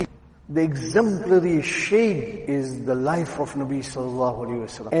The exemplary shade is the life of Nabi sallallahu alaihi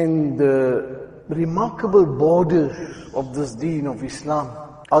wasallam. And the remarkable borders of this deen of Islam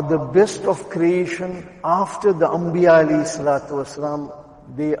are the best of creation after the Anbiya alayhi salatu wasalam.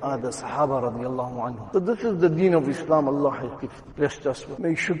 They are the Sahaba radiallahu anhu. So this is the deen of Islam Allah has blessed us with.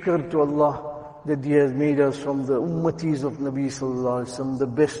 Make shukr to Allah that He has made us from the ummatis of Nabi sallallahu alaihi wasallam, the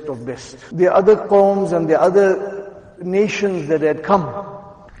best of best. The other qawms and the other nations that had come,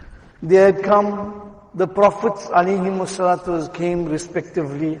 the prophets alayhimu salatu came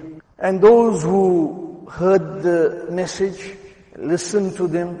respectively, and those who heard the message, listened to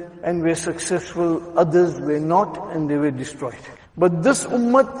them and were successful, others were not and they were destroyed. But this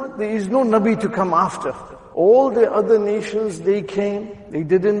ummah, there is no Nabi to come after. All the other nations, they came, they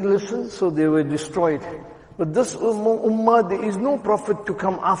didn't listen, so they were destroyed. But this ummah, there is no prophet to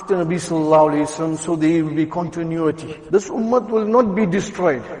come after Nabi sallallahu alayhi wasallam, so there will be continuity. This ummah will not be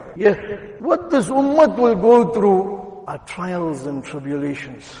destroyed. Yes, what this ummah will go through are trials and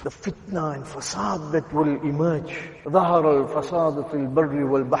tribulations. The fitna and fasad that will emerge. ظَهَرَ الْفَسَادُ فِي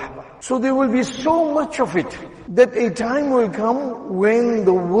الْبَرِّ وَالْبَحْرِ. So there will be so much of it that a time will come when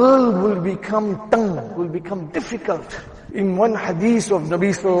the world will become tang, will become difficult. In one hadith of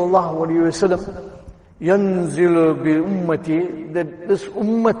Nabi sallallahu alayhi wasallam, يَنْزِلُ بِالْأُمَّةِ, that this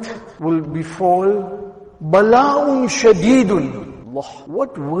ummat will befall بَلَاءٌ شَدِيدٌ.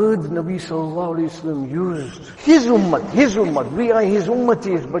 What words Nabi sallallahu alayhi wasallam used. His ummah, we are his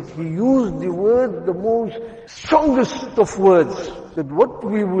ummatis, but he used the word, the most strongest of words, that what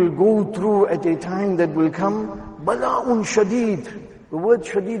we will go through at a time that will come, bala'un shadid. The word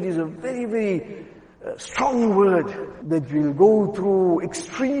shadid is a very, very strong word, that will go through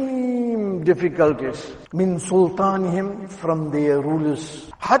extreme difficulties. Min sultanihim, from their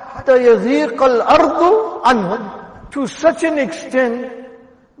rulers. Hatta yaziq al-ardu anhum, to such an extent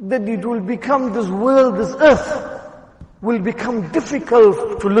that it will become, this world, this earth, will become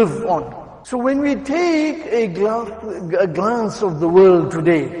difficult to live on. So when we take a glance of the world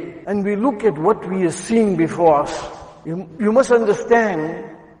today, and we look at what we are seeing before us, you must understand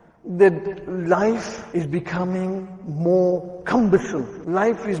that life is becoming more cumbersome.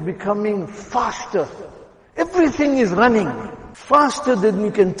 Life is becoming faster. Everything is running faster than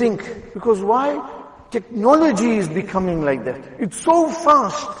we can think. Because why? Technology is becoming like that. It's so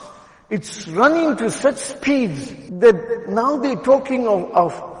fast. It's running to such speeds that now they're talking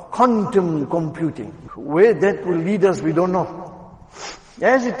of quantum computing. Where that will lead us, we don't know.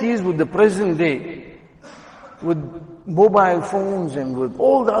 As it is with the present day, with mobile phones and with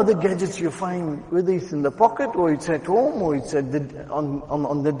all the other gadgets you find, whether it's in the pocket or it's at home or it's at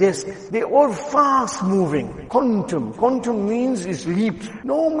on the desk, they're all fast moving. Quantum means it's leaps.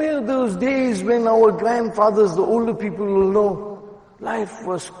 No more those days when our grandfathers, the older people will know, life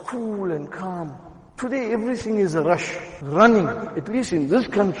was cool and calm. Today everything is a rush, running. At least in this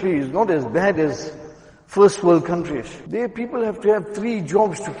country is not as bad as first world countries. There people have to have 3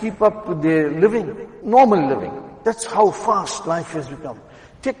 jobs to keep up with their living, normal living. That's how fast life has become.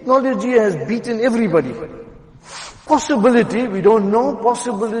 Technology has beaten everybody. Possibility, we don't know.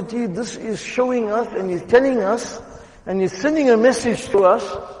 Possibility, this is showing us and is telling us and is sending a message to us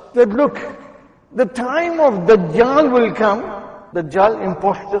that look, the time of Dajjal will come. Dajjal,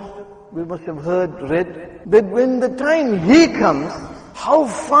 impostor, we must have heard, read, that when the time he comes, how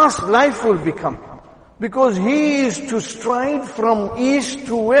fast life will become. Because he is to stride from east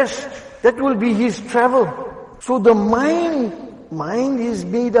to west. That will be his travel. So the mind is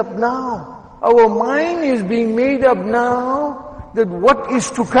made up now. Our mind is being made up now that what is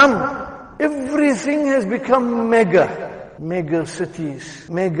to come. Everything has become mega cities,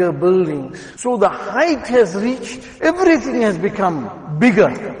 mega buildings. So the height has reached, everything has become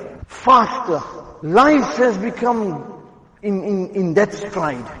bigger, faster. Life has become in that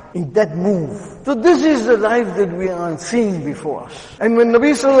stride, in that move. So this is the life that we are seeing before us. And when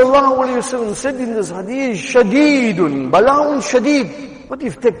Nabi sallallahu alayhi wasallam said in this hadith, shadidun, bala'un shadid. But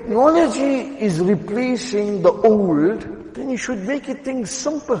if technology is replacing the old, then you should make it things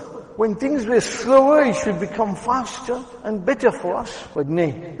simple. When things were slower, it should become faster and better for us. But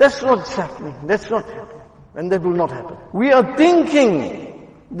nay, that's not happening. That's not happening. And that will not happen. We are thinking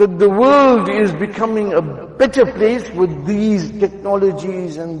that the world is becoming a better place with these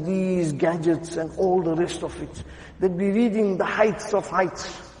technologies and these gadgets and all the rest of it. That we're reading the heights of heights.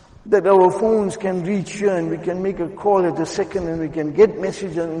 That our phones can reach here and we can make a call at a second and we can get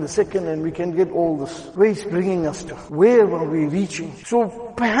message in a second and we can get all this. Where it's bringing us to? Where are we reaching? So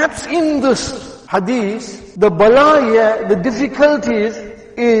perhaps in this hadith, the balaya, the difficulties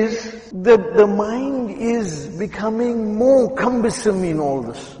is that the mind is becoming more cumbersome in all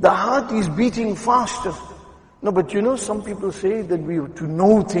this. The heart is beating faster. No, but some people say that we have to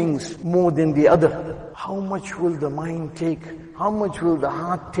know things more than the other. How much will the mind take? How much will the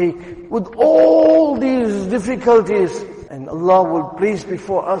heart take? With all these difficulties, and Allah will place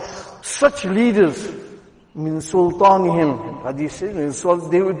before us such leaders, min sultanihim, hadith says,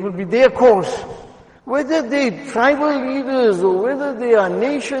 it will be their course. Whether they tribal leaders, or whether they are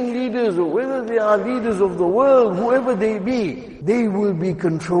nation leaders, or whether they are leaders of the world, whoever they be, they will be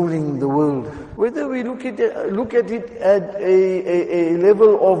controlling the world. Whether we look at it at a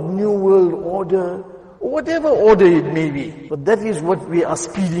level of new world order, or whatever order it may be. But that is what we are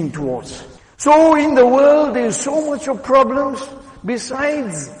speeding towards. So in the world there is so much of problems,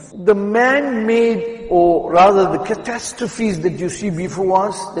 besides the man-made, or rather the catastrophes that you see before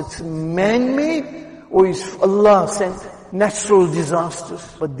us, that's man-made, or is Allah sent, natural disasters.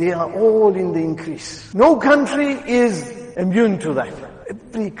 But they are all in the increase. No country is immune to that.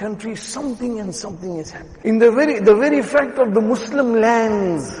 Every country, something is happening. In the very fact of the Muslim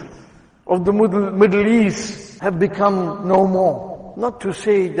lands of the Middle East have become no more. Not to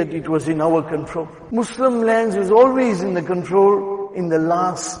say that it was in our control. Muslim lands is always in the control in the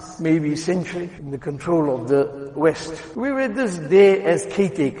last maybe century, in the control of the West. We were this day as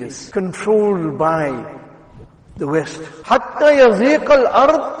caretakers, controlled by the West. Hatta yaziq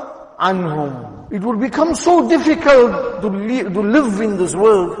al-ard anhum. It will become so difficult to live in this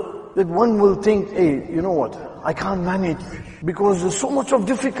world that one will think, hey, you know what? I can't manage because there's so much of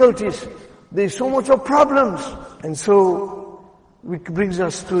difficulties. There's so much of problems. And so, which brings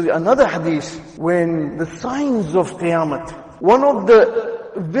us to another hadith, when the signs of Qiyamah, one of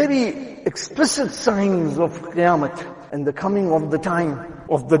the very explicit signs of Qiyamah and the coming of the time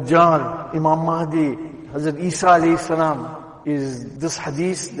of Dajjal, Imam Mahdi, Hazrat Isa alayhi salam, is this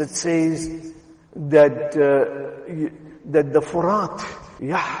hadith that says that the Furat,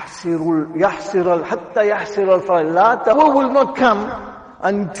 hatta yahsir al-Furat, will not come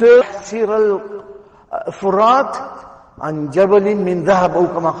until yahsir al-Furat an jabalin min dhahab aw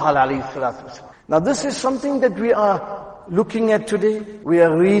kama qala alayhi salatu wasalam. Now this is something that we are looking at today. We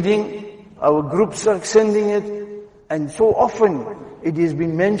are reading, our groups are sending it, and so often it has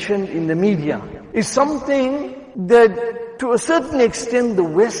been mentioned in the media. It's something that to a certain extent the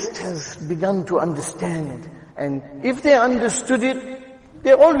West has begun to understand. And if they understood it,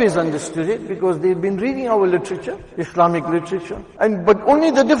 they always understood it because they've been reading our literature, Islamic literature. But only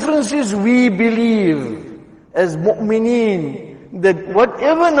the difference is we believe as mu'mineen that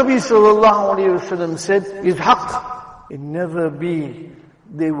whatever Nabi sallallahu alayhi wa sallam said is haqq. It never be.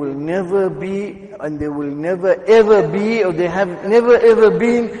 They will never be, and they will never ever be, or they have never ever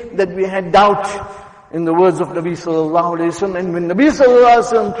been, that we had doubt in the words of Nabi sallallahu alayhi wa sallam. And when Nabi sallallahu alayhi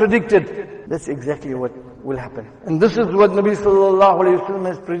wa sallam predicted, that's exactly what will happen. And this is what Nabi sallallahu alayhi wa sallam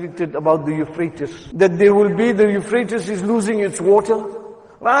has predicted about the Euphrates. That there will be, the Euphrates is losing its water,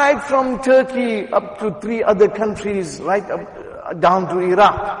 right from Turkey up to 3 other countries, right up down to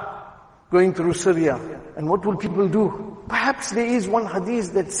Iraq, going through Syria. And what will people do? Perhaps there is one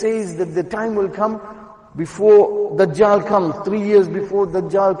hadith that says that the time will come before Dajjal comes, 3 years before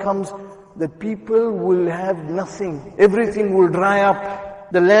Dajjal comes, that people will have nothing. Everything will dry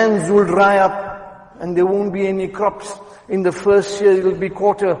up. The lands will dry up. And there won't be any crops. In the first year it will be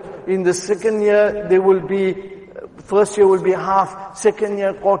quarter. In the second year there will be, first year will be half, second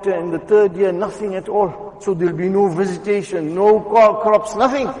year quarter, and the third year nothing at all. So there will be no vegetation, no crops,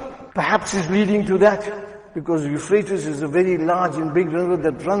 nothing. Perhaps it's leading to that, because Euphrates is a very large and big river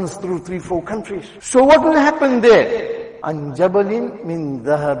that runs through 3-4 countries. So what will happen there? An jabalin min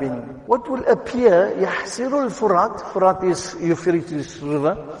dhahabin. What will appear? Yahsirul Furat. Furat is Euphrates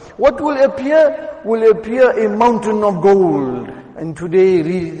river. What will appear? Will appear a mountain of gold. And today,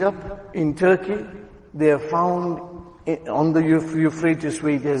 read it up, in Turkey, they have found on the Euphrates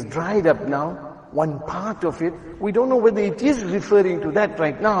where it has dried up now, one part of it. We don't know whether it is referring to that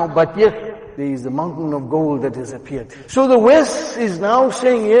right now, but yes, there is a mountain of gold that has appeared. So the West is now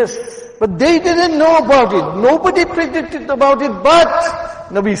saying yes, but they didn't know about it. Nobody predicted about it, but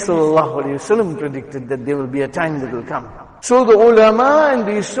Nabi sallallahu alayhi wa sallam predicted that there will be a time that will come. So the ulama and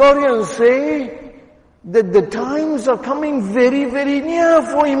the historians say that the times are coming very, very near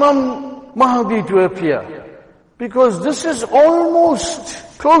for Imam Mahdi to appear. Because this is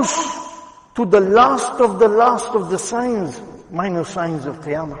almost close to the last of the signs, minor signs of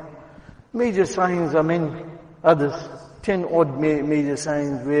Qiyamah. Major signs are many others, 10 odd major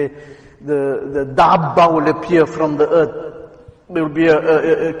signs where the dabba will appear from the earth. There will be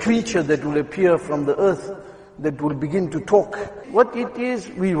a creature that will appear from the earth that will begin to talk. What it is,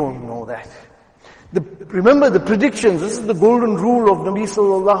 we won't know that. Remember the predictions, this is the golden rule of Nabi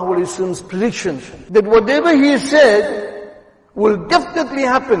sallallahu alayhi wa sallam's predictions, that whatever he said will definitely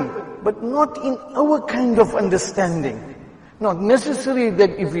happen, but not in our kind of understanding. Not necessary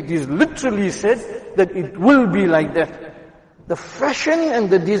that if it is literally said, that it will be like that. The fashion and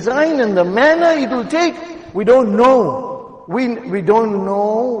the design and the manner it will take, we don't know. We don't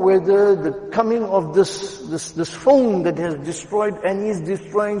know whether the coming of this phone that has destroyed and is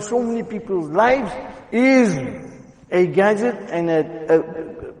destroying so many people's lives is a gadget and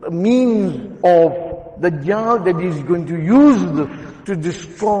a means of the Dajjal that is going to use to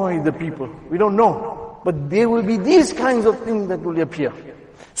destroy the people. We don't know. But there will be these kinds of things that will appear.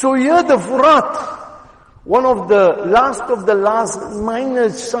 So here the Furat, one of the last minor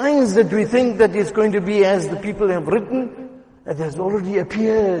signs that we think that is going to be as the people have written, that has already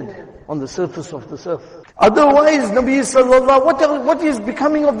appeared on the surface of this earth. Otherwise, Nabi sallallahu, what is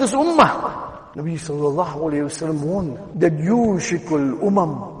becoming of this ummah? Nabi sallallahu alayhi wa sallam warned that yushikul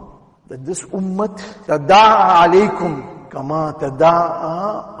umam, that this ummat tada'a alaykum kama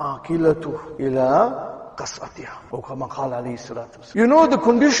tada'a akilatu ila qas'atiha. Or kama qala alayhi salatu wasallam. You know the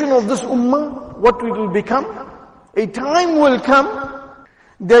condition of this ummah, what it will become? A time will come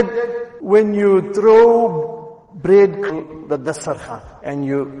that when you throw bread, the dasarkhan, and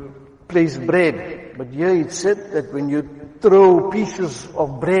you place bread. But here it said that when you throw pieces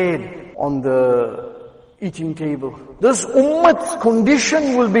of bread on the eating table, this ummat's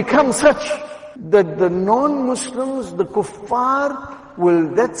condition will become such that the non-Muslims, the kuffar,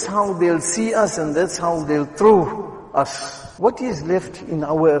 that's how they'll see us and that's how they'll throw us. What is left in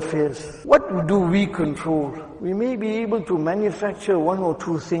our affairs? What do we control? We may be able to manufacture one or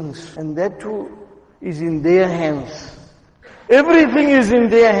two things, and that too is in their hands. Everything is in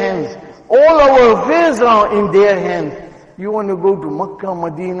their hands. All our affairs are in their hands. You want to go to Makkah,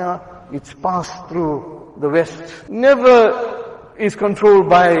 Medina, it's passed through the West. Never is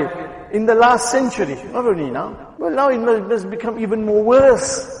controlled in the last century. Not only now, but now it has become even more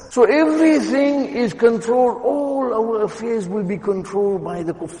worse. So everything is controlled. All our affairs will be controlled by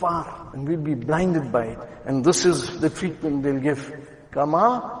the kuffar. And we'll be blinded by it. And this is the treatment they'll give.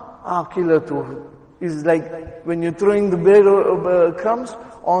 Kama akilatu. Is like when you're throwing the bread or crumbs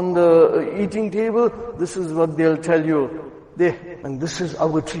on the eating table, this is what they'll tell you. And this is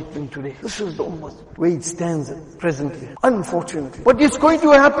our treatment today. This is the ummah, where it stands presently. Unfortunately. What is going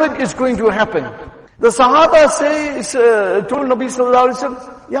to happen is going to happen. The Sahaba told Nabi sallallahu alayhi wa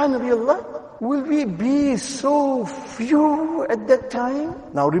sallam, Ya Nabi Allah, will we be so few at that time?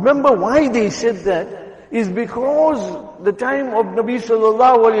 Now remember why they said that is because the time of Nabi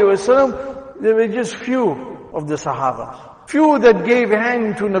sallallahu alayhi wa sallam, there were just few of the Sahaba. Few that gave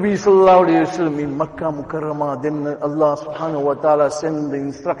hand to Nabi sallallahu alayhi wa sallam in Makkah Mukarramah. Then Allah subhanahu wa ta'ala sent the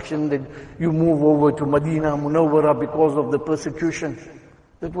instruction that you move over to Medina Munawwara because of the persecution.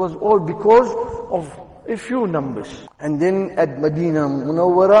 That was all because of a few numbers. And then at Medina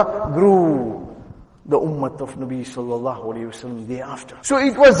Munawwara grew the ummah of Nabi sallallahu alayhi wa sallam thereafter. So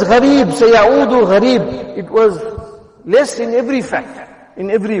it was gharib, sayaudu gharib. It was less in every fact,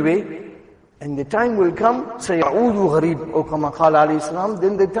 in every way. And the time will come, sayaudu gharib, or kama qala alayhi salam,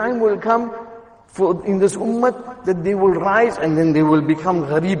 then the time will come in this ummah that they will rise and then they will become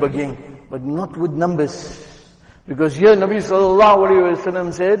gharib again. But not with numbers. Because here Nabi sallallahu alayhi wa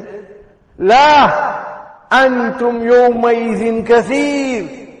sallam said, La antum yawma idhin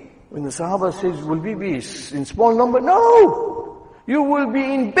kathir. When the Sahaba says, will we be in small number? No! You will be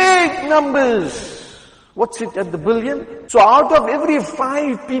in big numbers. What's it at the billion? So out of every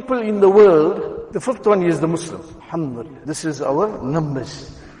 5 people in the world, the 5th one is the Muslim. Alhamdulillah. This is our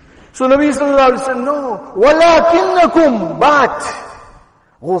numbers. So Nabi sallallahu alayhi wa sallam, no. وَلَكِنَّكُمْ but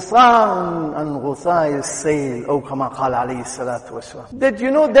غُثَاءٌ and غُثَاءِ السَّيْلِ أو كما قال عليه الصلاة والسلام. That you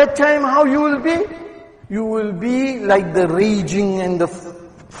know that time how you will be? You will be like the raging and the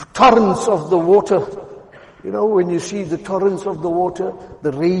torrents of the water. You know, when you see the torrents of the water,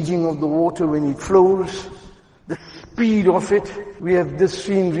 the raging of the water when it flows, the speed of it. We have this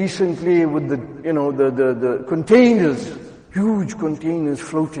seen recently with the containers, huge containers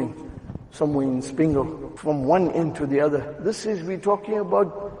floating somewhere in Spingle, from one end to the other. We're talking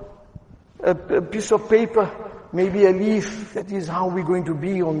about a piece of paper, maybe a leaf. That is how we're going to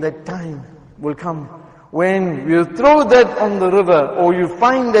be on that time will come. When you throw that on the river, or you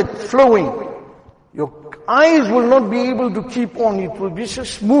find that flowing, your eyes will not be able to keep on. It will be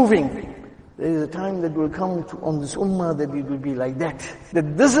just moving. There is a time that will come on this ummah that it will be like that.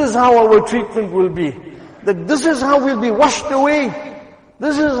 That this is how our treatment will be. That this is how we'll be washed away.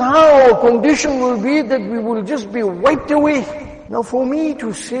 This is how our condition will be, that we will just be wiped away. Now for me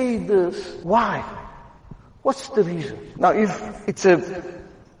to say this, why? What's the reason? Now if it's a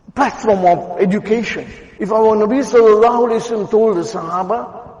platform of education, if our Nabi sallallahu alayhi wa sallam told the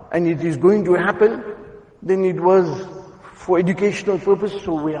Sahaba, and it is going to happen, then it was for educational purposes,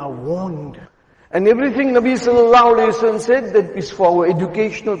 so we are warned. And everything Nabi sallallahu alayhi wa sallam said that is for our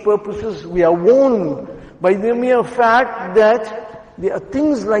educational purposes, we are warned by the mere fact that there are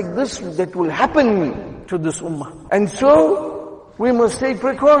things like this that will happen to this ummah. And so, we must take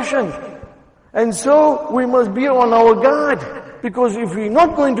precaution. And so, we must be on our guard. Because if we're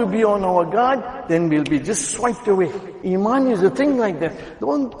not going to be on our guard, then we'll be just swiped away. Iman is a thing like that.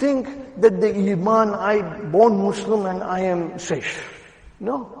 Don't think that the Iman, I born Muslim and I am safe.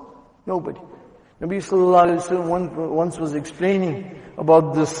 No, nobody. Nabi sallallahu alayhi wa sallam once was explaining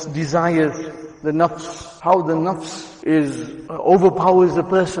about this desires, the nafs, how the nafs overpowers a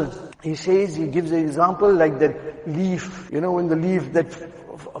person. He says, he gives an example like that leaf, when the leaf that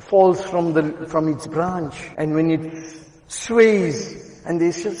falls from its branch, and when it sways, and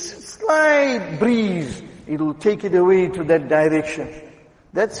there's just a slight breeze, it will take it away to that direction.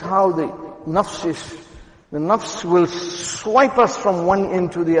 That's how the nafs is. The nafs will swipe us from one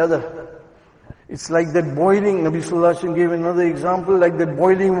end to the other. It's like that boiling, Nabi sallallahu alaihi wasallam gave another example, like that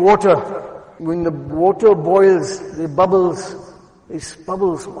boiling water. When the water boils, the bubbles, it's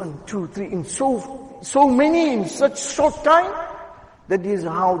bubbles 1, 2, 3, in so many in such short time. That is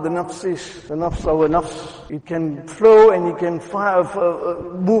how the nafs is. The nafs, our nafs. It can flow and it can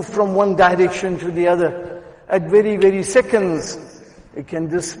move from one direction to the other. At very, very seconds, it can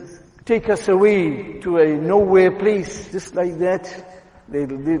just take us away to a nowhere place. Just like that,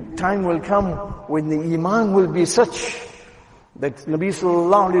 the time will come when the iman will be such that Nabi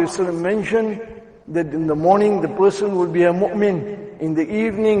sallallahu alayhi wa sallam mentioned that in the morning the person will be a mu'min. In the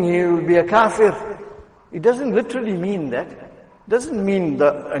evening he will be a kafir. It doesn't literally mean that. Doesn't mean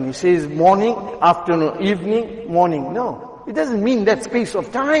and he says morning, afternoon, evening, morning. No. It doesn't mean that space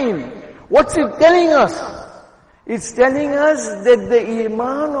of time. What's it telling us? It's telling us that the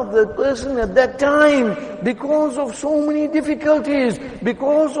iman of the person at that time, because of so many difficulties,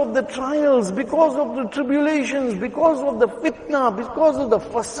 because of the trials, because of the tribulations, because of the fitna, because of the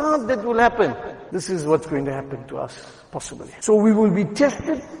fasad that will happen. This is what's going to happen to us, possibly. So we will be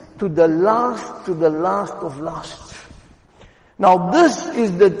tested to the last of last. Now this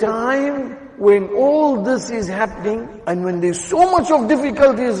is the time when all this is happening, and when there's so much of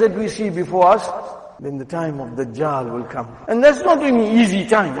difficulties that we see before us, then the time of Dajjal will come. And that's not an easy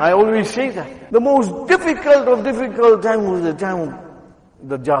time. I always say that. The most difficult of difficult time was the time of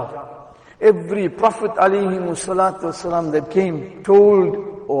Dajjal. Every Prophet ﷺ that came told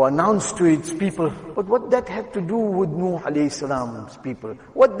or announced to its people. But what that had to do with Nuh ﷺ's people?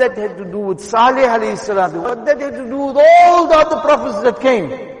 What that had to do with Saleh ﷺ? What that had to do with all the other prophets that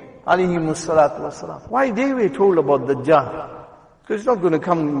came? ﷺ. Why they were told about Dajjal? Because it's not going to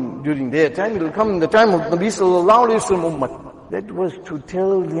come during their time, it will come in the time of Nabi sallallahu alayhi wa sallam ummah. That was to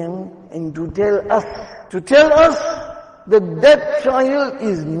tell them and to tell us that trial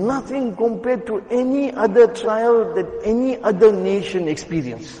is nothing compared to any other trial that any other nation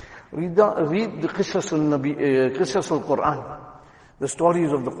experienced. Read the Qisas al-Quran. The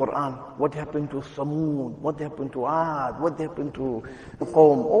stories of the Quran. What happened to Samud? What happened to Ad? What happened to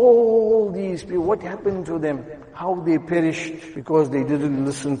Qawm? All these people, what happened to them? How they perished because they didn't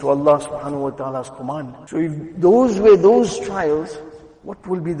listen to Allah subhanahu wa ta'ala's command. So if those were those trials, what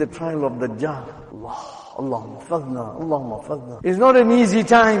will be the trial of Dajjal? Allahumma fadna. It's not an easy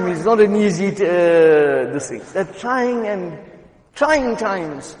time. It's not an easy this thing. They're trying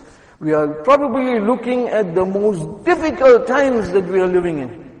times. We are probably looking at the most difficult times that we are living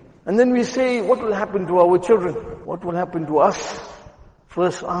in. And then we say, what will happen to our children? What will happen to us?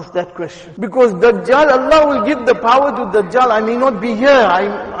 First ask that question. Because Dajjal, Allah will give the power to Dajjal. I may not be here.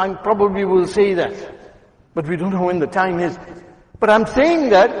 I probably will say that. But we don't know when the time is. But I'm saying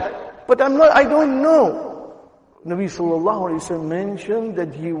that, but I don't know. Nabi sallallahu alayhi wa sallam mentioned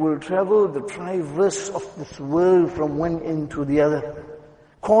that he will travel the traverse of this world from one end to the other.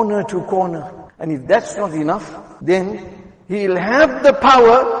 Corner to corner. And if that's not enough, then he'll have the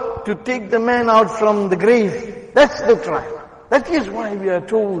power to take the man out from the grave. That's the trial. That is why we are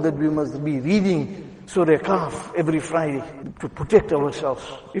told that we must be reading Surah Kahf every Friday to protect ourselves.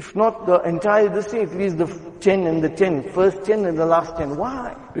 If not the entire day, at least the 10 and the 10, first 10 and the last 10.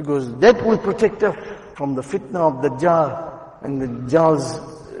 Why? Because that will protect us from the fitna of Dajjal and the Dajjal's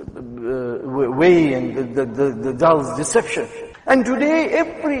way and the Dajjal's deception. And today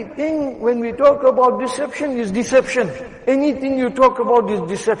everything, when we talk about deception, is deception. Anything you talk about is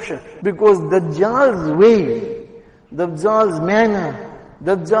deception. Because Dajjal's way, Dajjal's manner,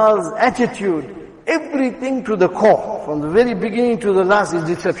 Dajjal's attitude, Everything to the core, from the very beginning to the last, is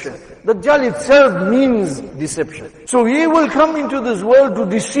deception. Dajjal itself means deception. So he will come into this world to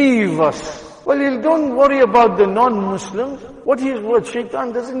deceive us. Well, don't worry about the non-Muslims.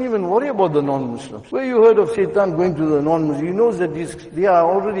 Shaitan doesn't even worry about the non-Muslims. Where you heard of Shaitan going to the non-Muslims? He knows that they are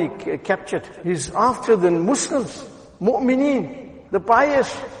already captured. He's after the Muslims, mu'mineen, the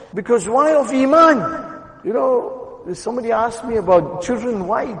pious. Because why of Iman? Somebody asked me about children.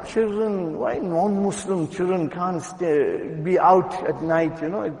 Why non-Muslim children can't be out at night,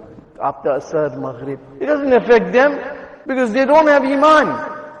 after Asr, Maghrib? It doesn't affect them because they don't have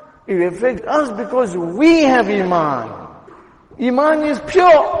Iman. It affects us because we have Iman. Iman is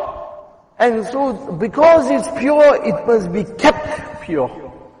pure. And so because it's pure, it must be kept pure.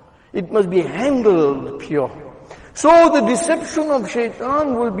 It must be handled pure. So the deception of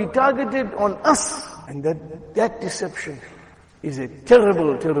Shaitan will be targeted on us. And that deception is a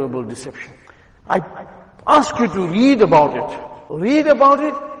terrible, terrible deception. I ask you to read about it. Read about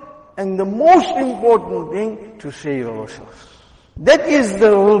it, and the most important thing, to save ourselves. That is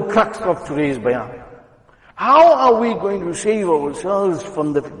the whole crux of today's bayan. How are we going to save ourselves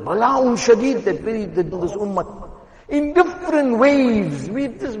from the bala'un shadid that this ummah? In different ways. We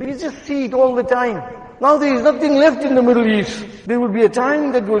just see it all the time. Now there is nothing left in the Middle East. There will be a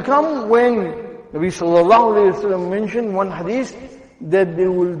time that will come when Nabi sallallahu alayhi wa sallam mentioned one hadith that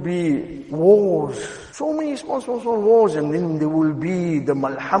there will be wars. So many small wars, and then there will be the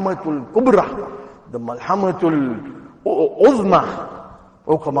malhamatul kubra, the malhamatul uzma,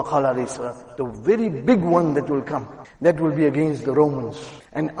 the very big one that will come. That will be against the Romans.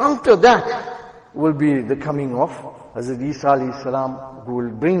 And after that will be the coming of Hazrat Isa alayhi salam, who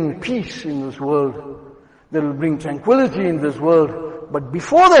will bring peace in this world. That will bring tranquility in this world. But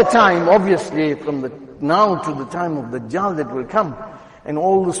before that time, obviously, from now to the time of the Dajjal that will come, and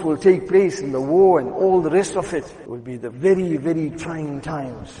all this will take place in the war and all the rest of it, will be the very, very trying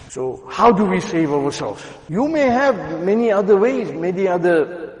times. So how do we save ourselves? You may have many other ways, many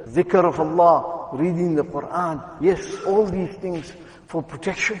other dhikr of Allah, reading the Quran. Yes, all these things for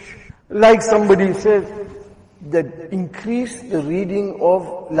protection. Like somebody said, that increase the reading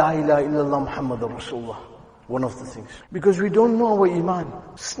of La ilaha illallah Muhammadur Rasulullah. One of the things. Because we don't know our Iman.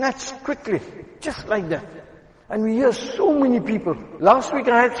 Snatched quickly, just like that. And we hear so many people. Last week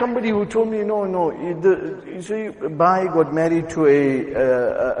I had somebody who told me, you see, Bhai got married to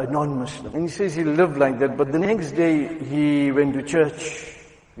a non-Muslim. And he says he lived like that, but the next day he went to church.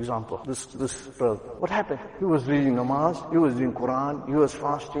 Example, this brother. What happened? He was reading namaz, he was doing Quran, he was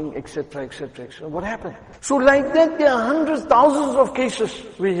fasting, etc., etc., etc. What happened? So like that, there are hundreds, thousands of cases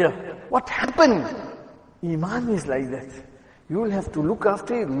we hear. What happened? Iman is like that. You will have to look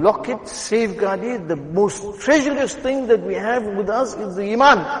after it, lock it, safeguard it. The most treacherous thing that we have with us is the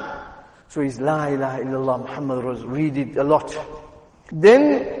Iman. So it's La ilaha illallah Muhammad Rasul. Read it a lot.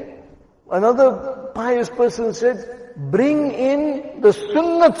 Then another pious person said, bring in the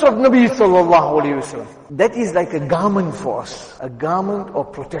sunnats of Nabi sallallahu alayhi wa sallam. That is like a garment for us, a garment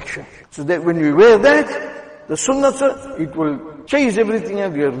of protection. So that when we wear that, the sunnats, it will chase everything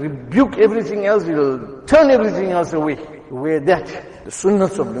else, it will rebuke everything else, it will turn everything else away. Wear that, the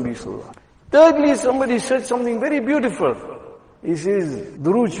sunnats of Nabi sallallahu alayhi wa sallam. Thirdly, somebody said something very beautiful. He says,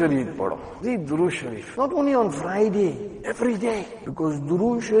 Durood Sharif padho. Read Durood Sharif. Not only on Friday, every day. Because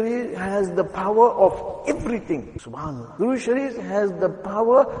Durood Sharif has the power of everything. Subhanallah. Durood Sharif has the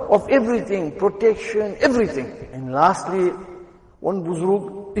power of everything. Protection, everything. And lastly, one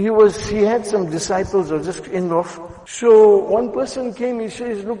Buzrug, he had some disciples, or just end off. So one person came, he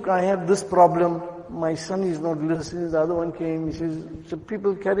says, look, I have this problem. My son is not listening. The other one came, he says, so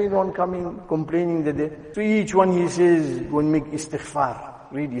people carried on coming, complaining that they, so each one he says, go and make istighfar,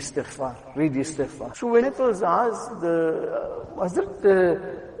 read istighfar, read istighfar. So when it was asked,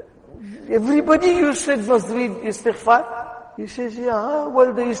 everybody you said must read istighfar? He says, yeah,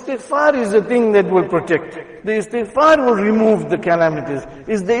 well the istighfar is the thing that will protect. The istighfar will remove the calamities.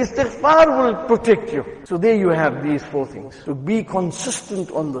 Is the istighfar will protect you. So there you have these four things. So be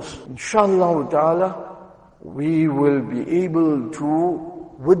consistent on this. Inshallah ta'ala, we will be able to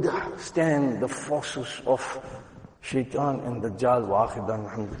withstand the forces of Shaitan and Dajjal wa akhidan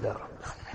alhamdulillah.